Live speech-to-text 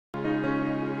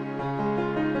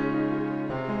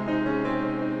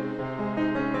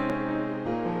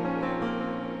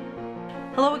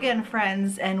Hello again,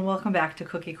 friends, and welcome back to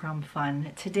Cookie Crumb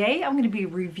Fun. Today I'm going to be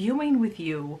reviewing with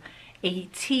you a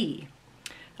tea.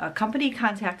 A company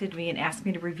contacted me and asked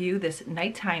me to review this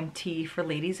nighttime tea for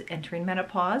ladies entering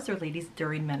menopause or ladies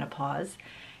during menopause.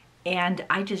 And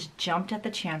I just jumped at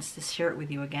the chance to share it with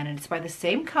you again. And it's by the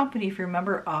same company. If you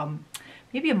remember,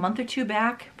 maybe a month or two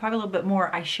back, probably a little bit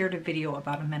more, I shared a video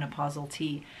about a menopausal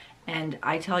tea. And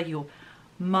I tell you,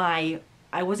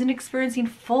 I wasn't experiencing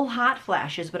full hot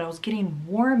flashes, but I was getting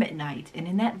warm at night. And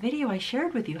in that video, I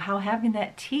shared with you how having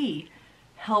that tea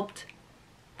helped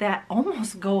that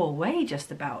almost go away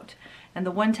just about. And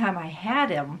the one time I had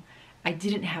him, I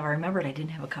remembered I didn't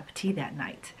have a cup of tea that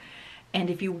night. And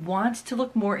if you want to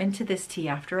look more into this tea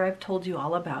after I've told you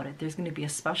all about it, there's going to be a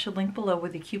special link below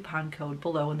with a coupon code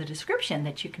below in the description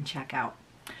that you can check out.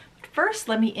 But first,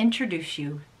 let me introduce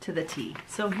you to the tea.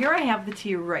 So here I have the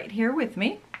tea right here with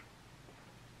me.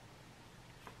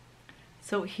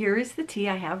 So here is the tea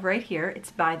I have right here.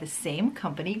 It's by the same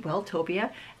company,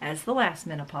 WELLTOPIA, as the last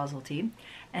menopausal tea.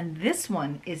 And this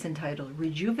one is entitled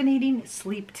Rejuvenating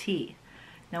Sleep Tea.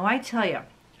 Now I tell you,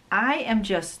 I am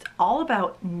just all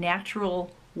about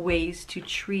natural ways to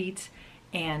treat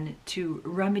and to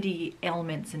remedy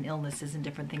ailments and illnesses and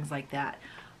different things like that.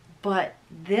 But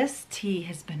this tea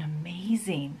has been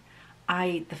amazing.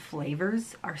 The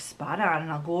flavors are spot on,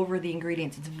 and I'll go over the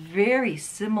ingredients. It's very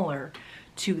similar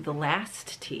to the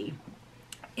last tea,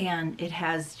 and it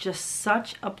has just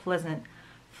such a pleasant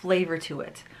flavor to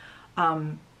it.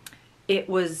 It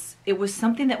was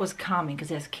something that was calming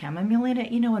because it has chamomile in it,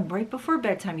 and right before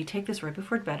bedtime, you take this right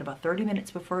before bed, about 30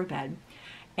 minutes before bed,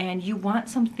 and you want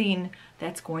something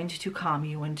that's going to calm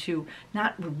you and to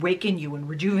not waken you and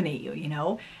rejuvenate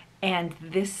you, And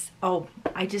this,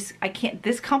 I can't,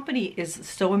 this company is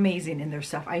so amazing in their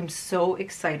stuff. I'm so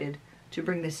excited to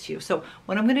bring this to you. So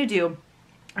what I'm gonna do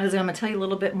is I'm gonna tell you a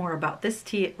little bit more about this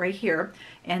tea right here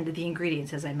and the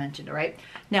ingredients, as I mentioned, all right?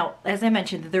 Now, as I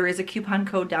mentioned, there is a coupon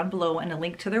code down below and a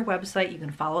link to their website. You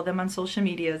can follow them on social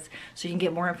medias so you can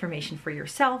get more information for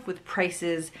yourself with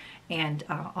prices and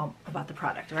about the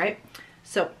product, all right?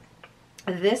 So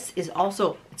this is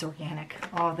also, it's organic.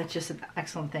 Oh, that's just an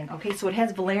excellent thing. Okay, so it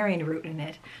has valerian root in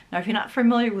it. Now, if you're not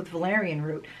familiar with valerian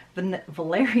root,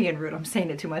 I'm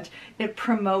saying it too much, it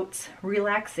promotes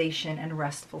relaxation and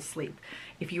restful sleep.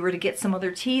 If you were to get some other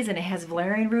teas and it has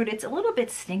valerian root, it's a little bit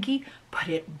stinky, but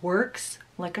it works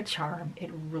like a charm.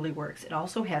 It really works. It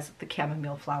also has the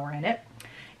chamomile flower in it.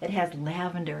 It has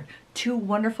lavender, two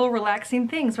wonderful relaxing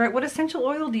things, right? What essential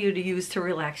oil do you use to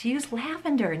relax? You use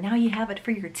lavender, and now you have it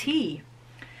for your tea.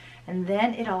 And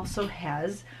then it also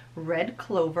has red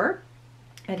clover.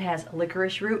 It has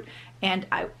licorice root. And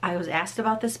I was asked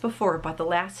about this before, about the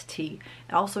last tea.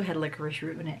 It also had licorice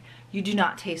root in it. You do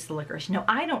not taste the licorice. No,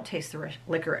 I don't taste the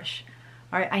licorice.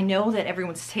 All right, I know that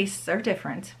everyone's tastes are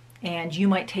different, and you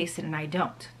might taste it and I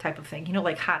don't, type of thing.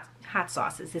 Like hot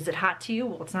sauces. Is it hot to you?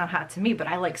 Well, it's not hot to me, but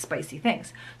I like spicy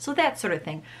things. So that sort of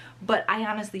thing. But I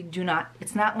honestly do not,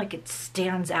 it's not like it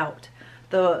stands out.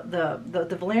 The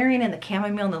valerian and the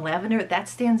chamomile and the lavender, that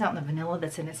stands out, and the vanilla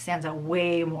that's in it stands out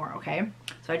way more, okay?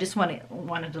 So I just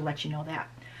wanted to let you know that.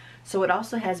 So it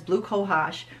also has blue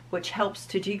cohosh, which helps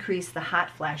to decrease the hot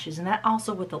flashes, and that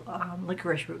also what the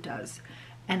licorice root does.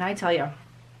 And I tell you,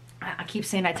 I keep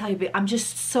saying I tell you, but I'm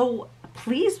just so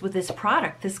pleased with this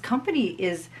product. This company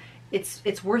is,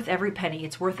 it's worth every penny.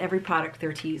 It's worth every product,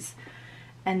 their teas.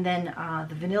 And then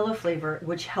the vanilla flavor,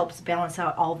 which helps balance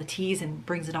out all the teas and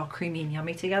brings it all creamy and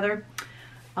yummy together.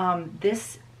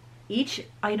 Each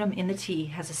item in the tea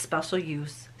has a special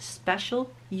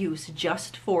use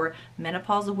just for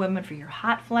menopausal women, for your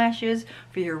hot flashes,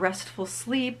 for your restful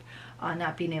sleep,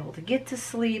 not being able to get to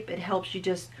sleep. It helps you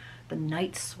just, the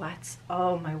night sweats,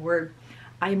 oh my word.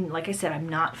 Like I said, I'm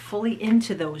not fully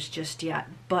into those just yet,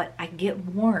 but I get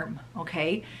warm,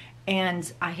 okay?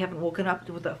 And I haven't woken up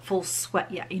with a full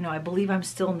sweat yet. I believe I'm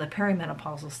still in the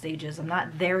perimenopausal stages. I'm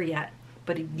not there yet,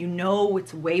 but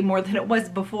it's way more than it was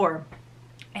before.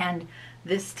 And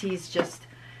this tea is just,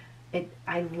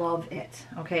 I love it,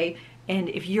 okay? And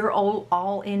if you're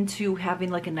all into having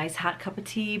like a nice hot cup of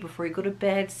tea before you go to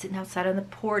bed, sitting outside on the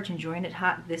porch, enjoying it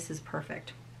hot, this is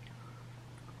perfect.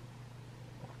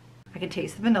 I can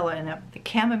taste the vanilla in it. The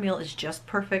chamomile is just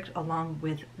perfect along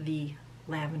with the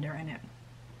lavender in it.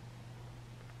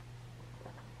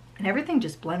 And everything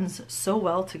just blends so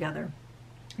well together.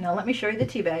 Now let me show you the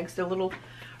tea bags. They're little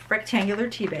rectangular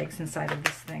tea bags inside of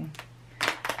this thing.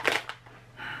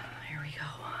 Here we go.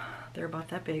 They're about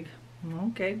that big.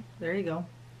 Okay, there you go.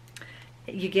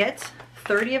 You get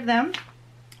 30 of them.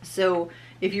 So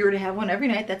if you were to have one every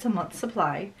night, that's a month's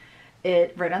supply.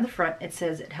 It right on the front, it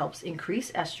says it helps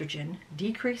increase estrogen,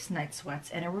 decrease night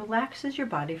sweats, and it relaxes your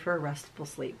body for a restful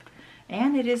sleep.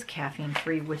 And it is caffeine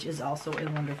free, which is also a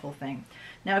wonderful thing.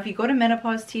 Now, if you go to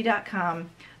menopausetea.com,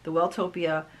 the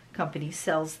WELLTOPIA company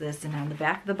sells this, and on the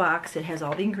back of the box it has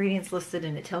all the ingredients listed,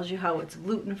 and it tells you how it's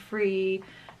gluten free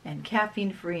and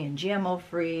caffeine free and GMO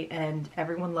free, and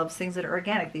everyone loves things that are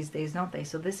organic these days, don't they?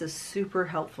 So this is super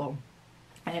helpful,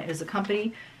 and it is a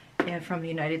company from the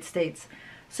United States.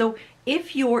 So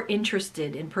if you're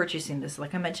interested in purchasing this,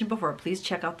 like I mentioned before, please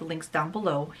check out the links down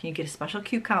below. You get a special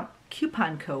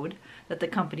coupon code that the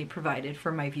company provided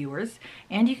for my viewers,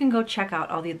 and you can go check out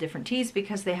all the different teas,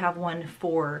 because they have one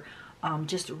for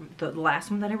just the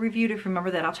last one that I reviewed. If you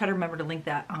remember that, I'll try to remember to link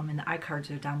that in the iCards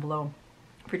or down below,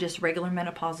 for just regular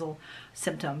menopausal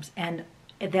symptoms. And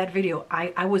at that video,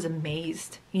 I was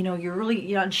amazed. You know, you're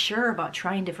really unsure about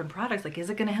trying different products. Like, is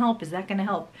it going to help? Is that going to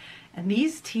help? And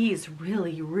these teas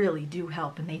really, really do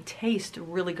help, and they taste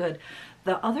really good.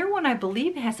 The other one, I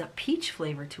believe, has a peach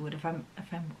flavor to it. If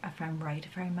I'm right,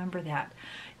 if I remember that,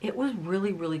 it was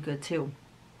really, really good too.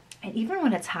 And even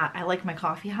when it's hot, I like my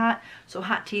coffee hot. So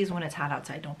hot teas when it's hot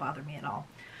outside don't bother me at all.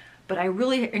 But I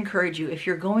really encourage you, if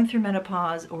you're going through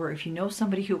menopause, or if you know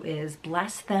somebody who is,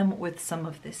 bless them with some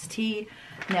of this tea.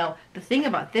 Now, the thing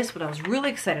about this, what I was really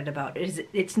excited about, is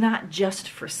it's not just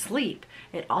for sleep.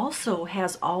 It also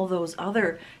has all those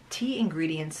other tea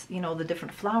ingredients, you know, the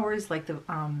different flowers, like the,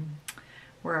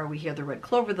 where are we here? The red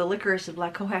clover, the licorice, the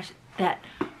black cohosh, that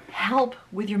help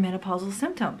with your menopausal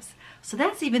symptoms. So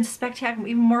that's even spectacular,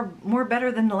 even more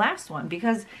better than the last one,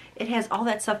 because it has all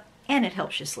that stuff, and it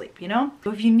helps you sleep, you know?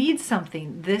 So if you need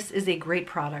something, this is a great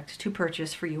product to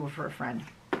purchase for you or for a friend.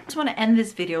 I just want to end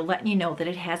this video letting you know that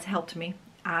it has helped me.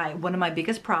 One of my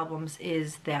biggest problems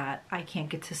is that I can't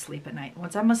get to sleep at night.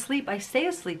 Once I'm asleep, I stay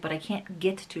asleep, but I can't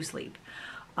get to sleep.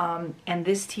 And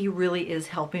this tea really is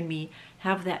helping me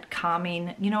have that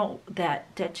calming, you know,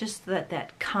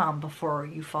 that calm before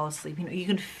you fall asleep. You know, you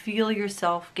can feel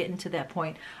yourself getting to that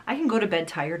point. I can go to bed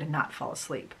tired and not fall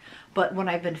asleep. But when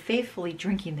I've been faithfully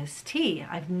drinking this tea,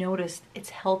 I've noticed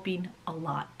it's helping a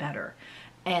lot better.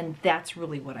 And that's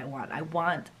really what I want. I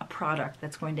want a product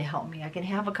that's going to help me. I can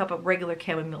have a cup of regular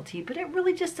chamomile tea, but it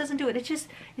really just doesn't do it.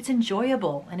 It's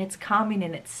enjoyable and it's calming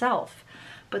in itself.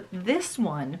 But this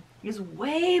one is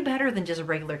way better than just a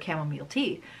regular chamomile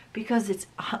tea, because it's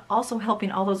also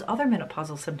helping all those other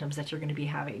menopausal symptoms that you're going to be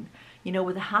having, you know,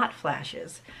 with the hot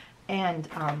flashes. And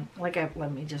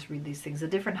let me just read these things, the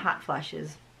different hot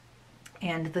flashes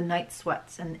and the night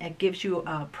sweats, and it gives you,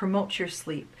 promotes your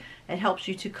sleep. It helps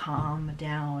you to calm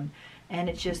down, and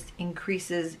it just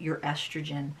increases your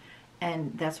estrogen.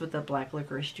 And that's what the black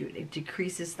licorice do. It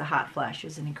decreases the hot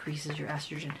flashes and increases your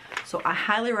estrogen. So I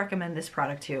highly recommend this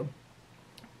product too.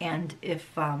 And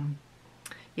if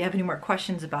you have any more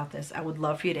questions about this, I would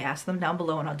love for you to ask them down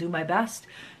below, and I'll do my best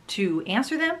to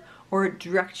answer them or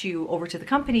direct you over to the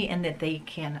company, and that they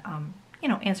can you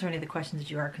know, answer any of the questions that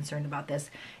you are concerned about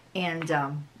this. And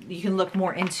you can look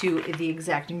more into the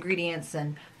exact ingredients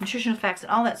and nutritional facts and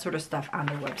all that sort of stuff on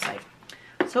their website.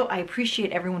 So I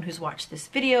appreciate everyone who's watched this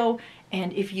video,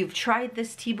 and if you've tried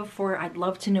this tea before, I'd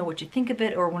love to know what you think of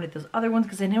it, or one of those other ones,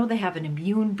 because I know they have an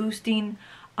immune boosting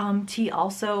tea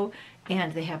also,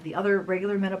 and they have the other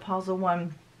regular menopausal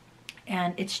one,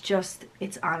 and it's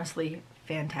honestly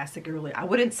fantastic. I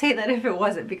wouldn't say that if it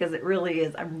wasn't, because it really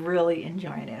is. I'm really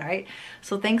enjoying it. All right,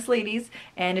 so thanks, ladies,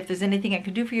 and if there's anything I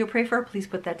can do for you or pray for, please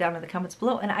put that down in the comments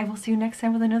below, and I will see you next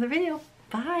time with another video.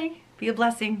 Bye. Be a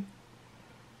blessing.